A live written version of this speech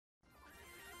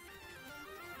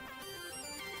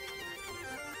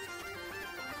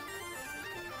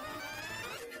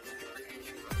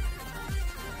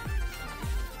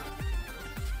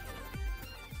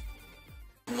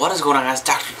What is going on, guys?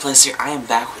 DrPikachuPlays here. I am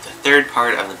back with the third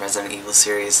part of the Resident Evil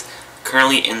series.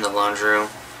 Currently in the laundry room.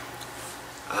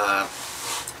 I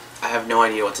have no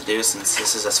idea what to do since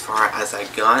this is as far as I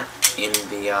got in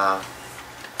the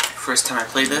first time I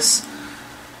played this.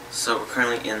 So we're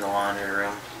currently in the laundry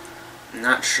room. I'm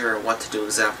not sure what to do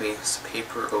exactly. There's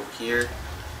paper over here.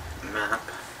 Map.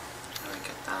 Let me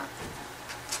get that.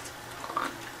 Hold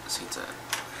on. See it's a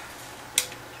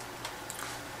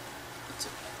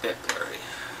bit blurry.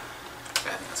 Okay,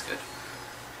 I think that's good.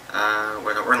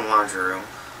 We're in the laundry room.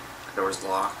 The door's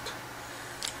locked.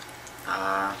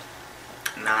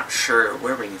 Not sure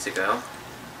where we need to go.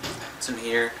 It's in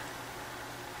here.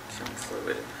 Killing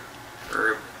fluid.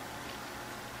 Herb.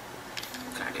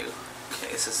 What can I do?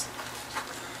 Okay, this is...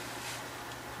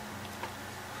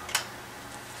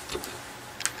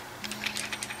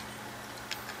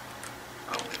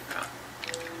 Oh, we got...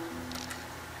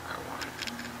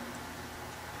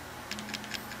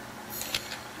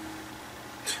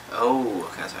 Oh,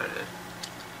 okay, that's how I did it.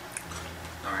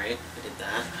 Alright, we did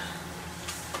that.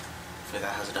 Hopefully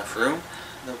that has enough room.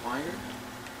 The wire.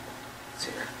 It's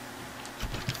here.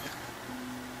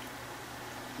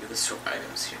 You can store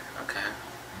items here. Okay.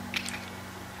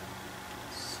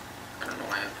 I don't know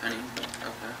why I have a penny, but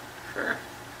okay, sure.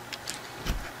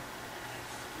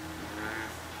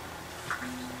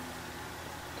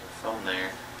 Phone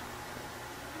there.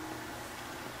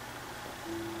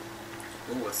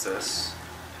 Ooh, what's this?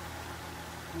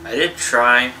 I did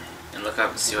try and look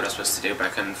up and see what I was supposed to do, but I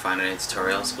couldn't find any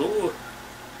tutorials. Ooh,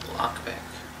 lockpick.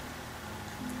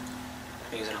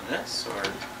 Can I use it on this, or...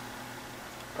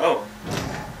 Oh!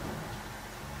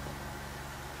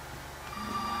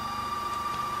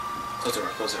 Close the door,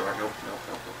 close the door. Nope, nope,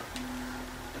 nope, nope.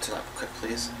 Until that quick,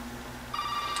 please.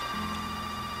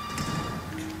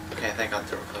 Okay, thank God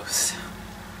the door closed.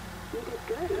 You did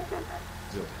good, Ethan.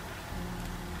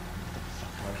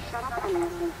 Shut up and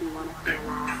listen if you want to stay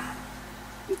alive.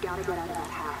 You've got to get out of that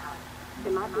house.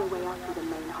 There might be a way out through the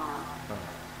main hall.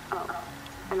 Oh,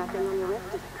 and that thing on your wrist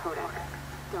is a codex.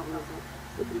 Don't lose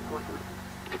it. It's important.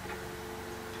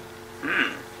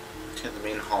 To the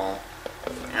main hall.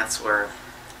 That's where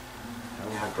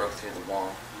I broke through the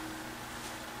wall.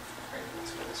 Alright,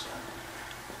 let's go this way.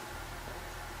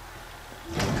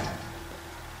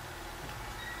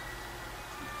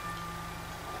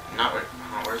 Not where,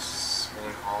 where's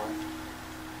main hall?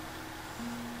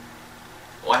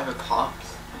 Oh, I have a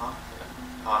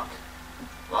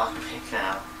lockpick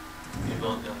now. Maybe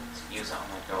I'll be able to use it on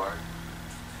my door.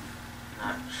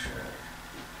 Not sure.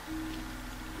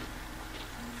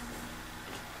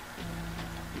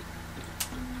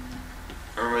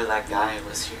 I remember that guy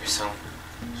was here, so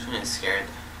I'm really scared.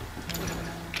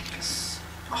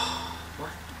 Oh,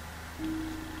 what?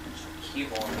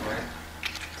 Keyboard where?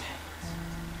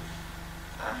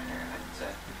 Here, I need to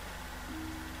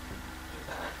do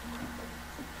that.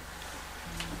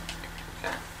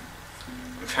 Okay.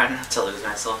 I'm trying not to lose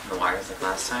myself in the wires like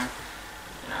last time.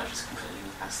 And I was just completely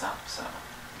messed up, so.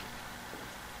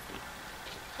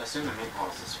 I assume the main hall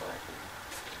is this way.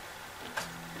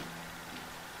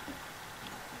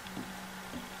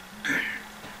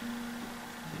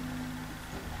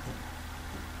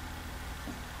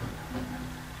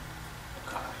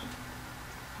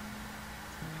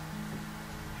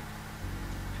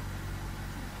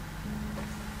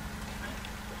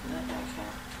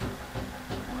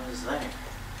 What is there?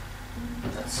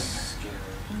 That's scary.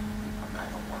 I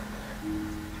don't want there.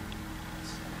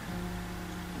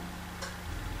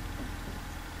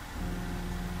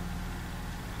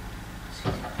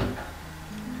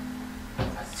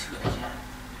 That's two again.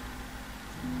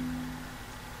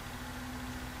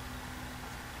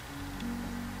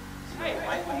 Hey,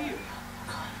 wait for you.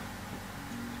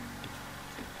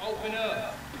 Open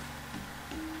up.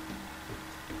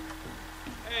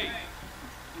 Hey.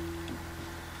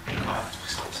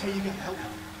 Hey, you can help me.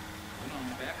 Hold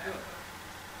on, back up.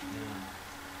 Now,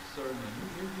 sir, you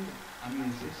hear me? I mean,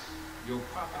 is this your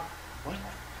property? What?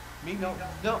 Me? No.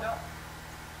 No.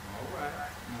 All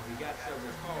right. Now, we got several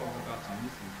calls about some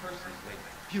missing persons lately.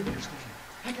 You understand?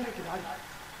 I gotta get out of here.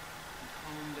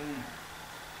 Calm down.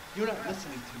 You're not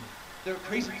listening to me. There are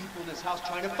crazy people in this house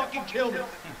trying to fucking kill me. Well,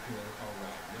 all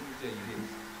right. Let me tell you this.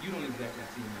 You don't exactly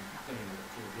seem to be playing with a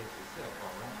full deck yourself,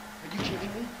 all right? Are you kidding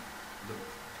me? Look,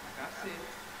 like I said,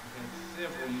 we've had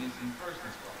several missing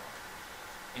persons calls.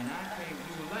 And I came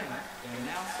to a land that an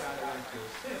outsider like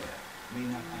yourself may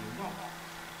not be wrong.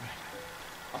 Right.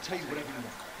 I'll tell you whatever you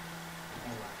want.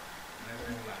 All right. That's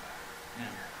no lie.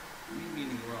 Now, leave me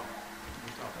in the wrong.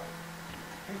 We'll talk about it.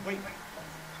 Hey, wait.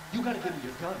 You gotta give me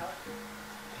your gun.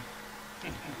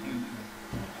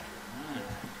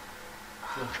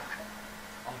 Look,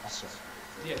 officer.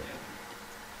 Yeah.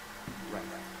 Right.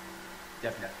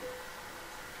 Definitely.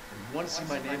 And you want to see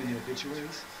my name in the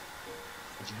obituaries?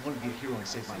 But you want to be a hero and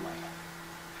save my life.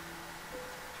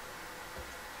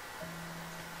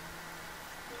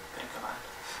 Thank God.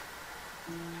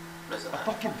 What is A that?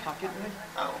 fucking pocket knife?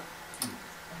 Oh.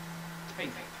 Hey,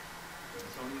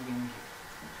 that's all you're gonna get.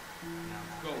 Now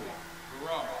go,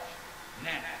 garage,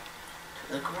 now.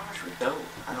 To the garage we go.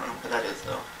 I don't know what that is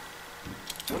though.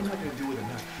 What am I going to do with a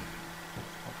knife?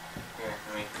 Here,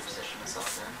 let me position myself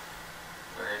then.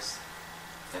 Where's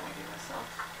that might be myself?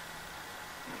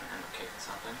 I'm gonna end up kicking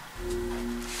something.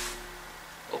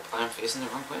 Oh, I'm facing the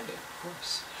wrong way, of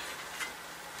course.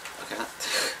 Okay.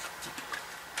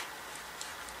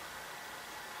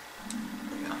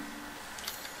 There we go.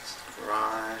 It's the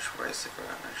garage. Where's the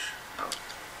garage?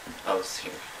 Oh, it's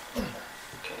here.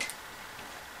 Okay.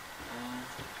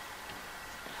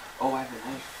 Oh, I have a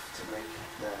knife to break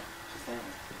the thing.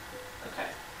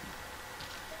 Okay.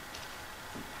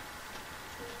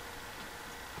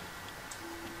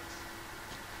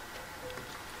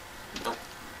 Oh,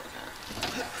 okay.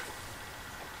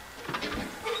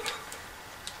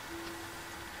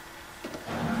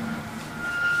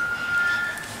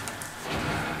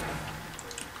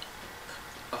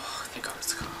 Oh, thank God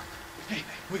it's a cop. Hey,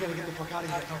 we got to get the fuck out of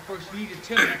here. First, you need to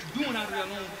tell me what you're doing out there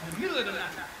alone in the middle of the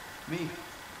night. Me?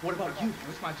 What about you?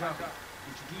 What's my job?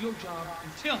 Would you do your job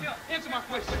and tell me? Answer my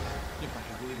question. If I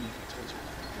can believe me if I told you.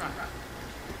 Try.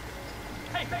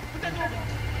 Hey, put that door back.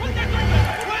 Put that door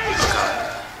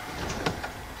back.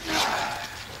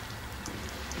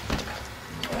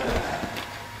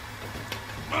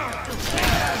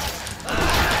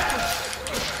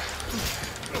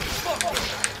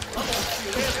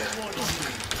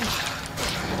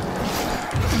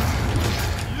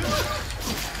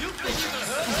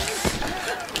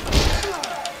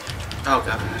 Oh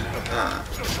God.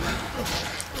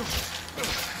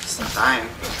 It's not dying.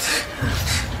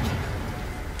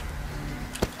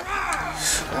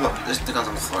 Oh, there's the guns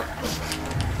on the floor.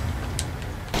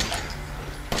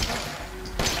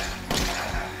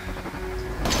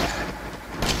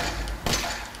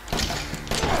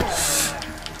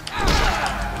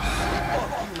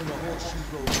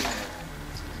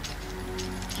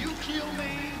 You kill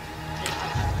me.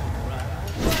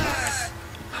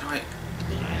 How do I?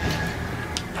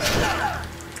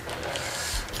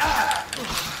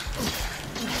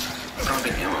 I don't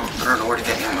get ammo. I don't know where to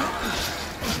get ammo.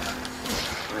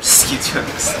 I'm just keep doing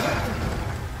this.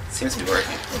 Seems to be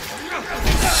working.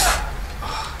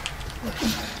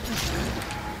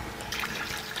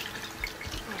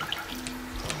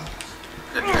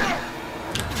 Good turn.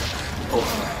 Oh.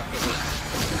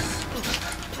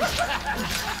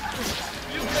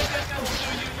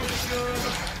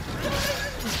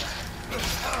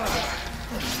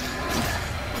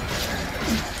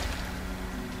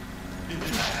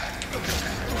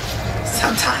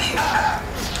 Stop dying.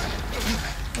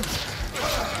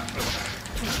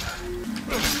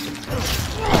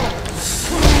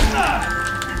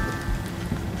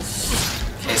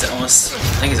 Okay, he's almost, I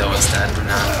think he's almost dead, I'm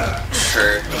not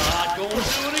sure.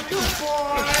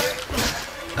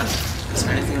 Is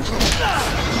there anything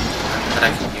that I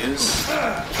can use? I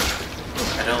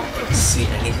don't see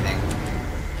anything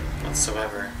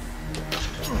whatsoever.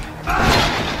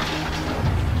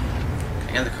 Can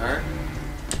I get the card?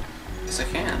 Yes, I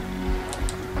can.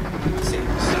 Let's see.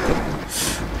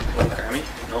 Grab me?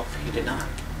 Nope, he did not.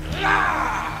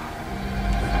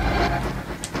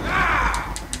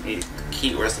 Need a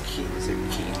key. Where's the key? Is there a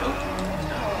key? Nope.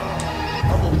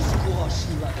 I'm gonna squash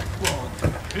you like a frog.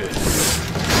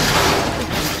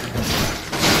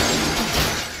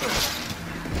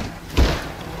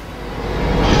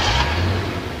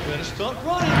 Better start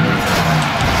running.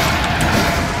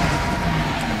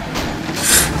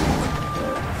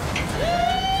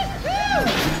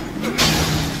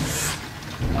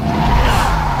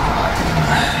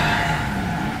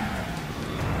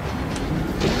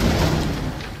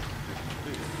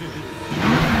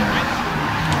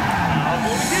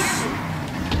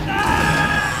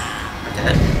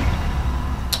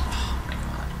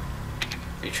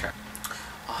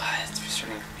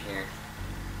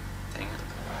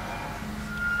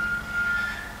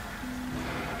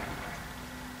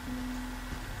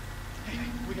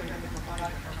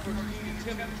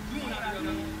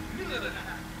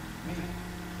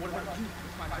 What about you?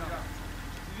 What's my job?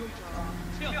 Do your job.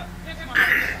 Tell me. Answer my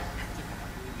question.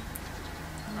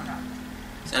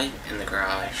 Is he in the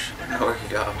garage? I don't know where he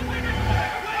go.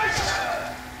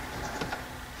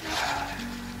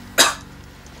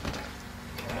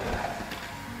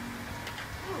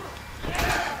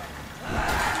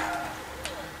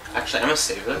 Actually, I'm gonna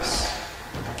save this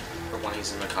for when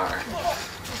he's in the car.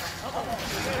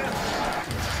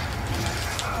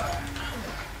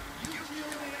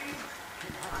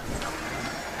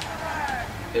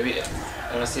 Maybe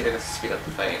I'm gonna see if I can speed up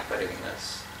the fight by doing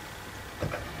this.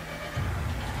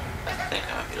 I think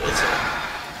I might be able to.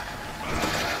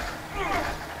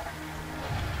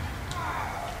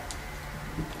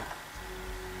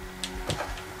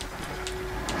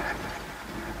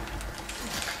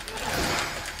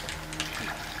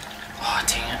 Oh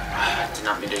dang it! I did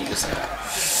not mean to use that.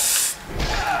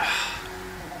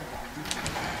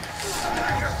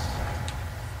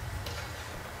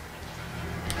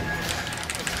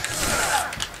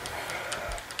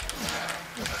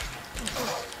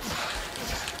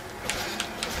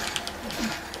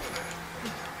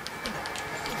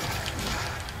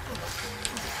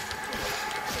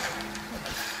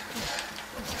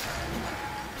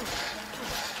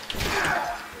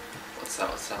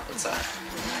 What's that?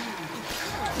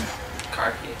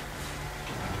 Car key.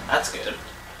 That's good.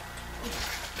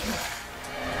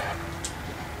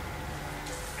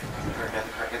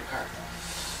 Get the car.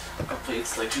 Hopefully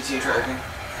it's like GTA driving.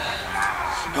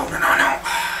 No.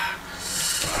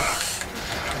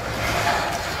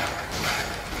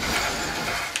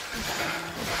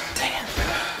 Dang it.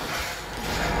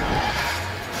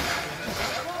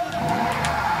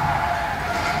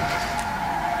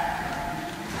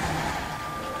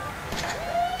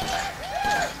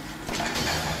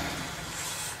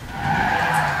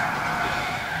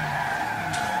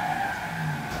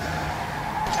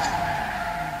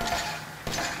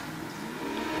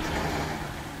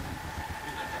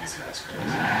 That's crazy.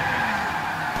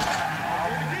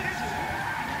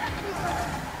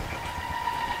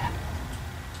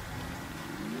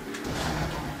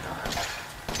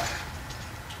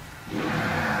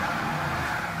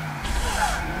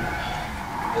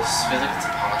 This feels like it's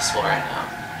impossible right now.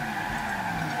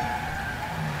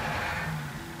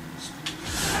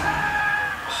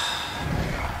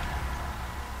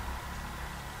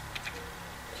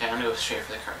 Okay, I'm gonna go straight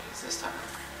for the car keys this time.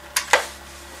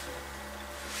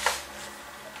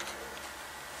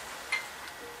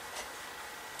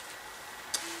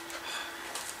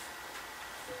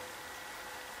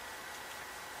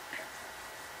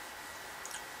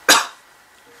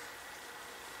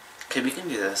 Okay, we can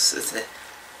do this.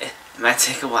 It might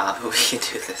take a while, but we can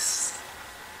do this.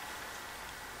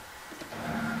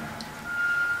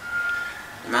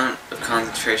 The amount of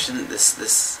concentration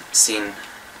this scene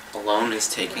alone is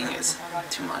taking is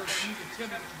too much.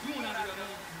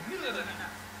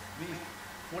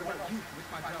 What about you?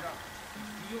 With my job.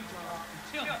 Do your job and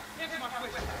tell me. Answer my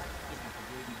question.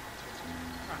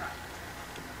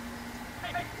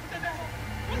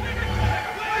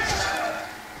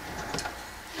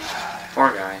 Poor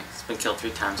guy. He's been killed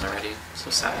 3 times already. So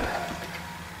sad.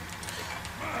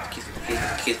 Keys.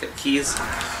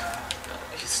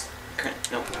 He's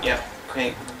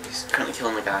okay. He's currently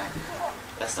killing the guy.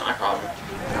 That's not my problem.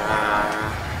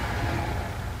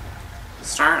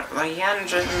 Start the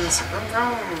engines.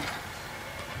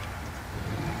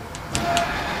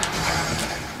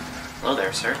 Hello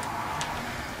there, sir.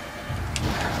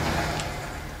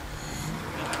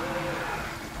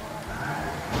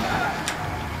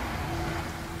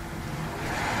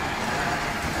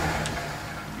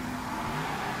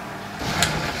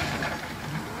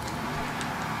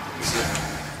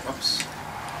 Oops.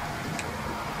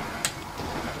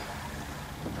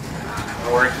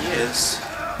 Where he is.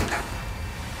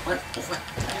 What?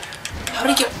 How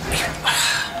did he get here?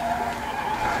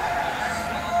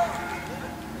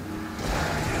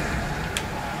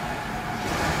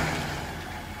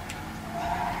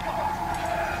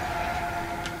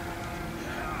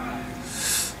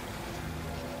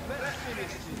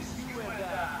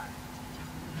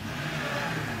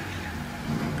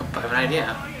 I have an idea.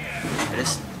 I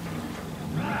just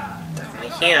definitely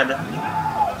can.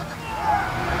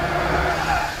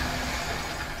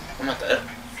 I'm not dead.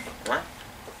 What?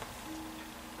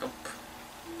 Nope.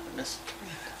 I missed.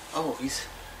 Oh, he's.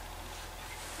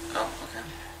 Oh, okay.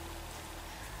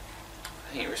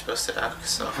 I think you were supposed to duck,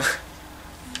 so.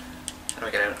 How do I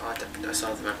get out? Oh, I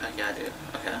saw the map. Yeah, I do.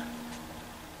 Okay.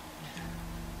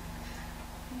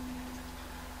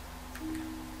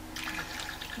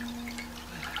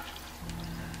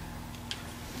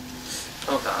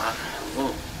 Oh god.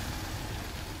 Whoa.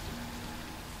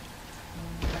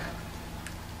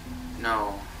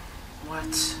 No.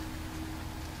 What?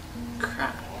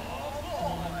 Crap.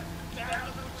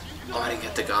 Oh, I didn't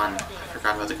get the gun. I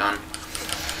forgot about the gun.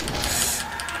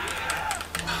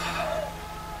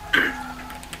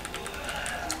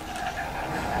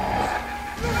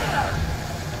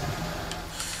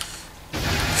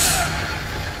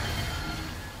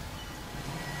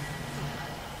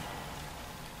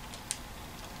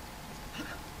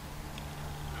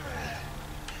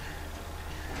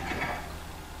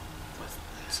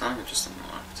 Something just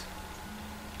unlocked.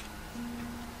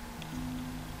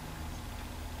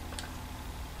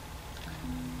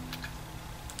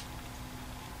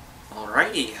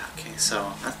 Alrighty, okay,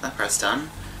 so that's that part's done.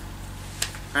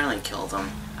 Finally killed him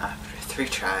after 3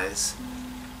 tries.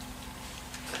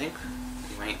 I think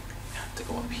we might have to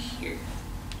go up here.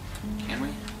 Can we?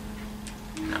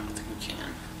 No, I don't think we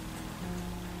can.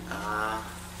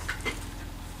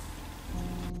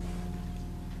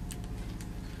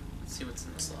 Let's see what's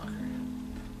in this locker.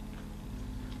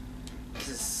 This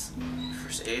is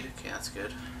first aid. Okay, that's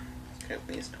good. Okay,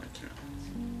 please, no, I cannot.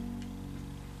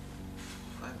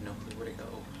 I have no clue where to go.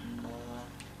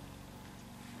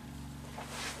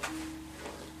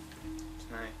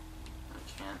 Can I? I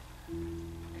can't.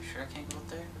 Are you sure I can't go up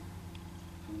there?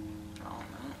 Oh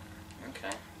no.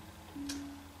 Okay.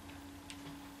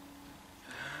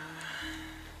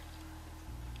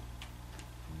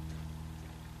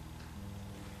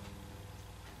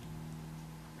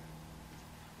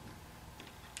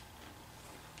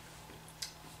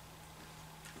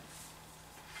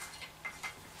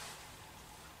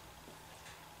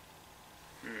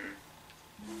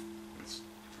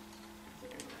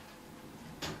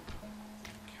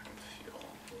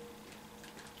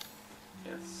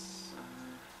 Yes.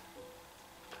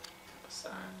 What's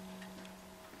that?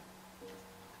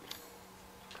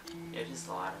 Yeah, it is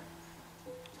the ladder.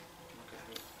 Okay.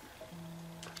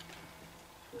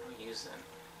 How do I use it?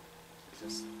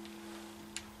 Is this...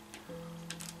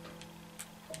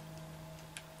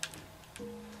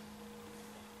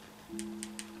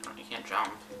 Oh, you can't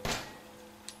jump.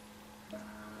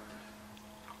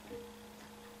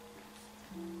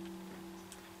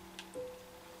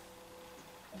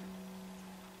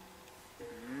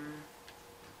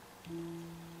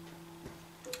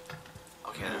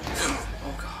 Okay, then.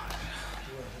 Oh god.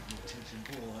 Well, have your attention,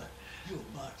 boy. You're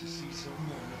about to see some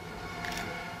more.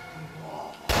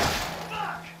 Oh,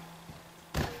 fuck!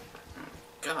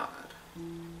 God.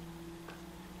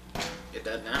 You're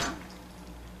dead now?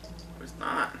 Who's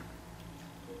not?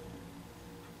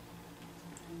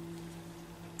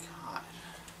 God.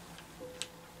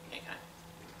 Yeah,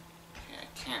 I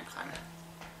can't climb it.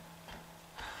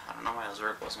 I don't know why his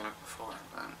work wasn't working before,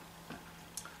 but...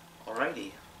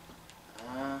 Alrighty.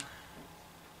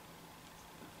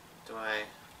 Do I...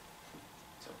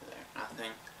 It's over there.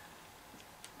 Nothing.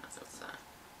 What's that?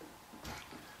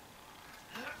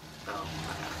 Oh,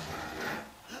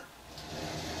 okay.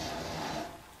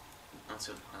 I don't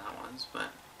see what that was, but...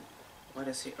 What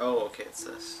is he? Oh, okay, it's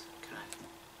this. Can I...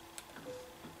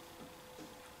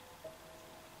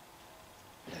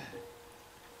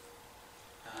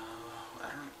 Oh, I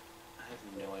have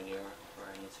no idea where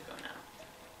I need to go now.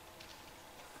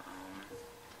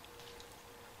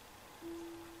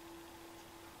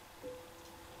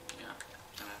 Yeah.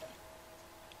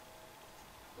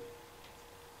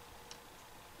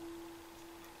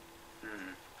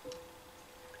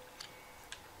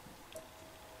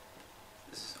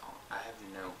 This is all. I have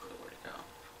no clue where to go.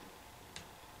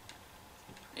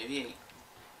 Maybe if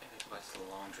I go back to the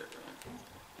laundry room,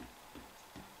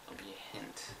 there'll be a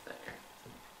hint there.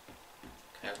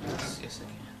 Can I open this? Yes, I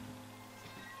can.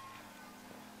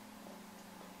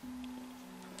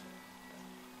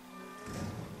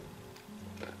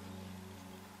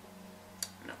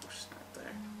 No, it's not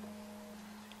there.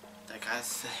 That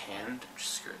guy's hand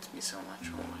just scares me so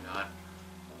much. Oh my god.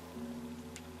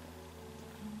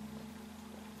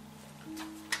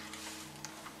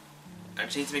 I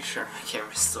just need to make sure my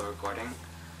camera's still recording,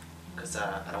 because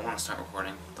I don't want to start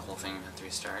recording the whole thing at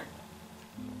restart.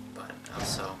 But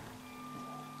also,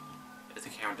 if the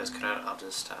camera does cut out, I'll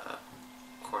just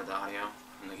record the audio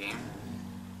from the game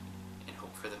and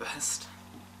hope for the best.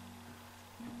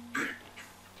 I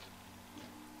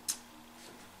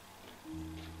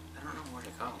don't know where to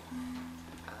go.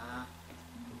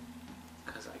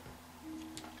 Because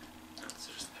that's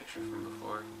just a picture from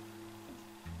before.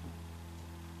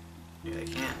 Yeah, I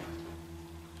can't.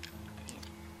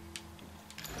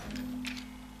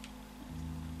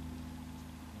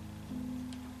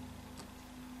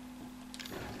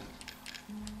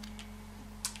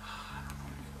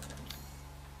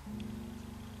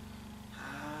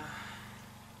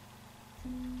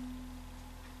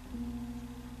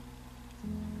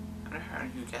 How do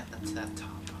you get to that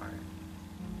top part?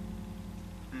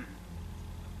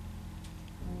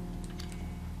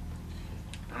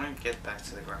 I'm gonna get back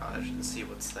to the garage and see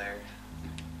what's there.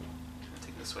 I'll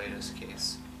take this way just in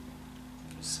case.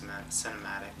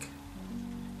 Cinematic.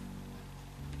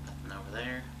 Nothing over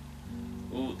there.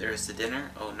 Ooh, there's the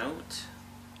dinner. Oh, note.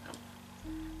 Nope.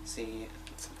 See,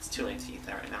 it's too late to eat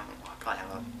that right now. I'll probably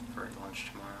have that for lunch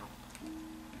tomorrow.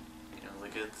 You know,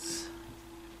 goods.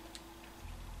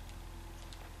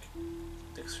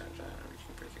 Big stretch out, or we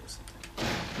can break it with something.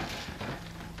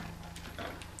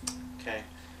 Okay,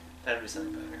 that'd be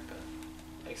something better,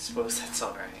 but I suppose that's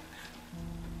alright.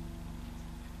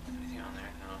 Anything on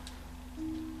there? No.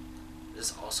 Does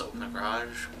this also open the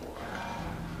garage, or...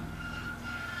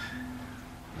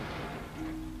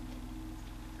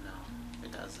 No,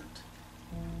 it doesn't.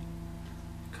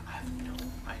 I have no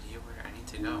idea where I need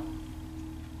to go.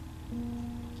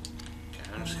 Okay,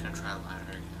 I'm just gonna try the ladder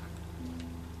again.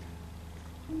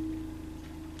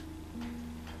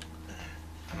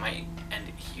 I might end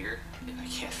it here if I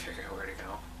can't figure out where to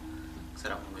go, because I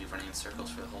don't want to be running in circles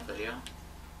for the whole video.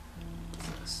 What's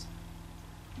this?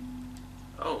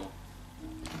 Oh!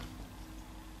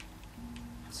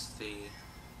 It's the...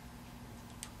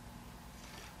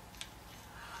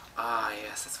 Ah,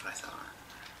 yes, that's what I thought.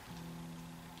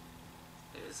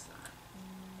 It is that.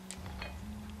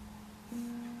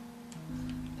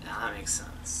 Yeah, that makes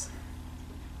sense.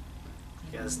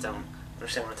 You guys don't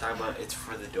understand what I'm talking about? It's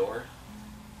for the door.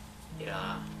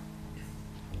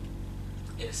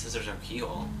 It says there's no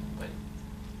keyhole, but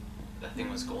that thing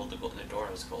was gold. The door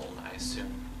was gold, I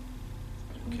assume.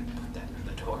 You can put that in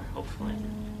the door, hopefully.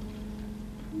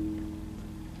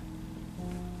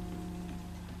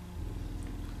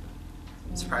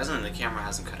 Surprisingly, the camera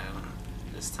hasn't cut out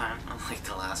this time, unlike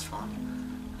the last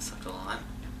one. I sucked a lot.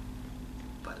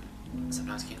 But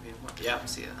sometimes can't be able to... Yeah,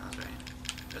 see it, that was right.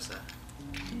 There's that.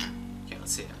 Okay,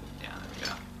 let's see it. Yeah, there we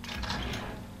go.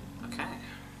 Okay.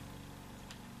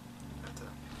 Got to...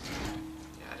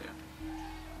 Yeah, I do.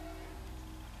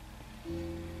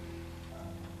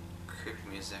 Creepy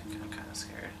music, I'm kind of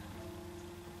scared.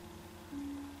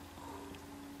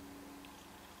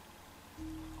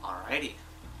 Alrighty.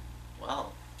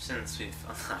 Well, since we've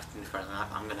unlocked the new part of the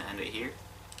map, I'm gonna end it here.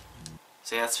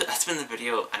 So yeah, that's been the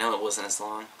video. I know it wasn't as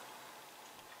long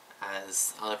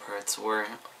as other parts were,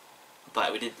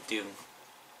 but it did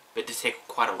take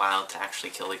quite a while to actually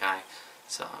kill the guy,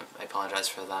 so I apologize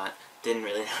for that. Didn't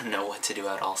really know what to do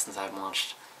at all since I haven't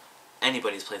watched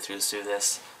anybody's playthroughs through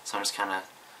this, so I'm just kind of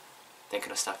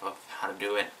thinking of stuff of how to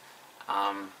do it.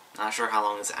 Not sure how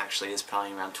long this actually is,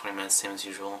 probably around 20 minutes, same as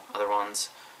usual, other ones.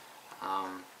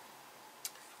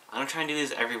 I'm going to try and do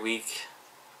these every week.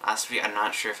 Last week, I'm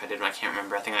not sure if I did, I can't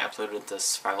remember. I think I uploaded the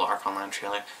Survival Ark Online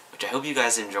trailer, which I hope you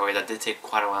guys enjoyed. That did take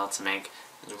quite a while to make.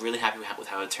 I was really happy with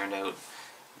how it turned out.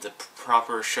 The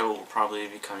proper show will probably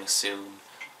be coming soon,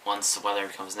 once the weather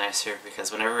becomes nicer,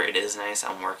 because whenever it is nice,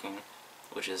 I'm working,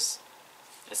 which is,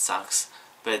 it sucks,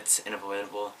 but it's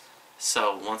unavoidable.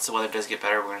 So once the weather does get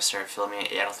better, we're going to start filming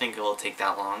it. I don't think it will take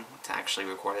that long to actually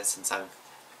record it, since I've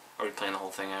already planned the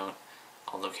whole thing out.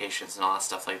 All locations and all that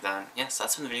stuff like that. Yes,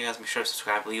 that's been the video, guys. Make sure to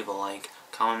subscribe, leave a like,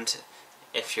 comment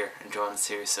if you're enjoying the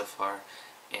series so far.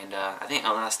 And I think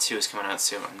Outlast 2 is coming out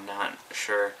soon. I'm not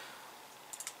sure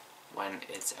when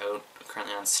it's out.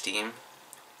 Currently on Steam.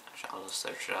 Actually, I'll just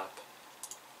search it up.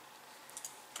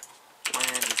 When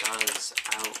does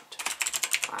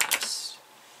Outlast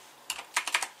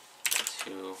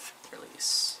 2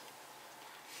 release?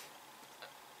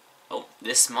 Oh,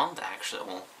 this month actually.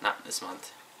 Well, not this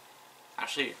month.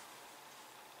 Actually,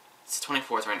 it's the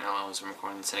 24th right now. I was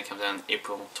recording this, and it comes out on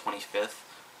April 25th.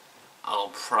 I'll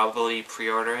probably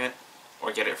pre-order it,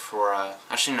 or get it for,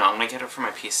 actually no, I'm going to get it for my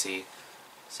PC,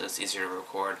 so it's easier to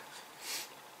record.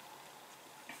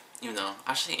 Even though,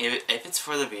 actually, if it's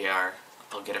for the VR,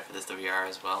 I'll get it for the VR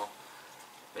as well.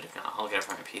 But if not, I'll get it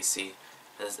for my PC.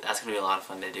 That's going to be a lot of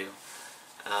fun to do.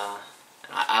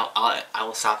 I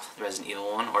will stop the Resident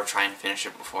Evil one, or try and finish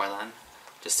it before then,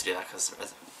 just to do that, because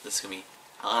this is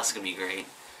gonna be great.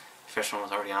 The first one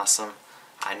was already awesome.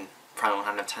 I probably won't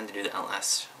have enough time to do the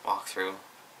Outlast walkthrough,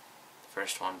 the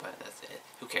first one, but that's it.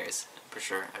 Who cares? I'm pretty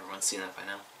sure everyone's seen that by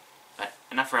now. But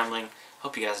enough rambling.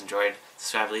 Hope you guys enjoyed.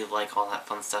 Subscribe, leave a like, all that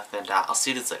fun stuff, and I'll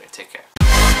see you guys later. Take care.